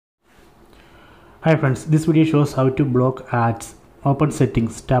Hi friends, this video shows how to block ads. Open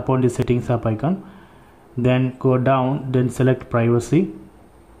settings, tap on the settings app icon, then go down, then select privacy.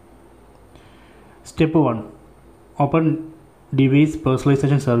 Step 1, open device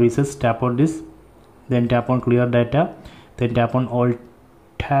personalization services, tap on this, then tap on clear data, then tap on all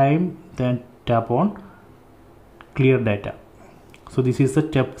time, then tap on clear data. So this is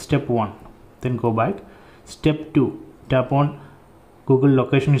the step 1. Then go back. Step 2, tap on Google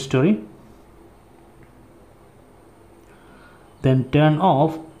location history, then turn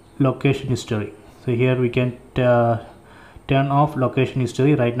off location history. So here we can turn off location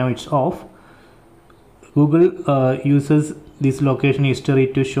history. Right now it's off. Google uses this location history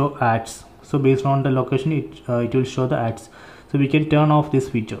to show ads. So based on the location it will show the ads. So we can turn off this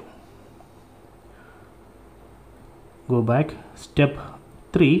feature. Go back. Step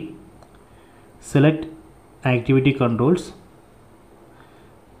 3, select activity controls.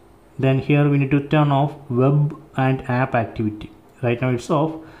 Then here we need to turn off web and app activity. Right now it's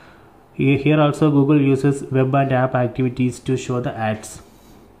off. Here also Google uses web and app activities to show the ads.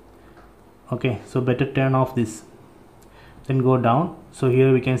 Okay, so better turn off this. Then go down. So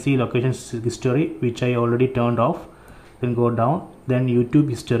here we can see location history, which I already turned off. Then go down. Then YouTube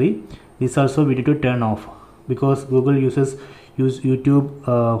history. This also we need to turn off because Google use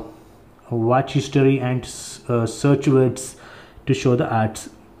YouTube watch history and search words to show the ads.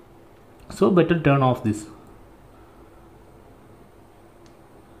 So better turn off this.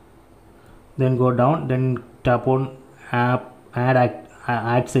 Then go down, then tap on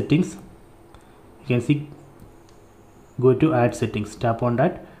ad settings. You can see, go to ad settings, tap on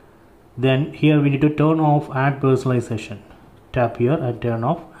that. Then here we need to turn off ad personalization. Tap here and turn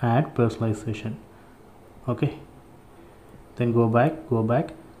off ad personalization. Okay, then go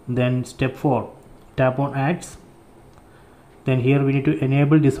back. Then step 4, tap on ads. Then here we need to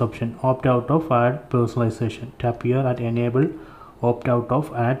enable this option, opt out of ad personalization. Tap here and enable opt out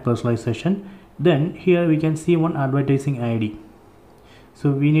of ad personalization. Then here we can see one advertising ID.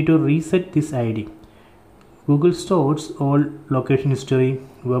 So we need to reset this ID. Google stores all location history,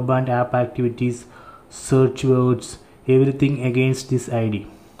 web and app activities, search words, everything against this ID.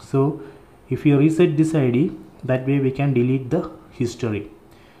 So if you reset this ID, that way we can delete the history.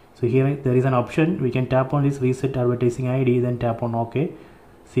 So here there is an option, we can tap on this reset advertising ID, then tap on OK.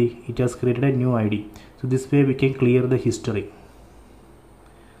 See, it has created a new ID. So this way we can clear the history.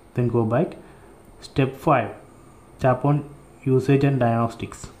 Then go back. Step 5, tap on usage and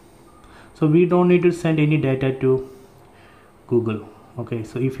diagnostics. So we don't need to send any data to Google. Okay,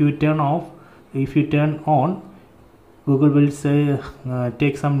 so if you turn on, Google will say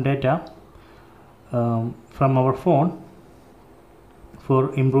take some data from our phone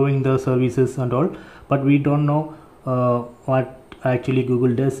for improving the services and all, but we don't know what actually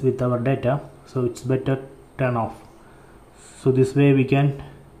Google does with our data, so it's better turn off. So this way we can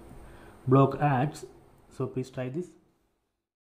block ads. So please try this.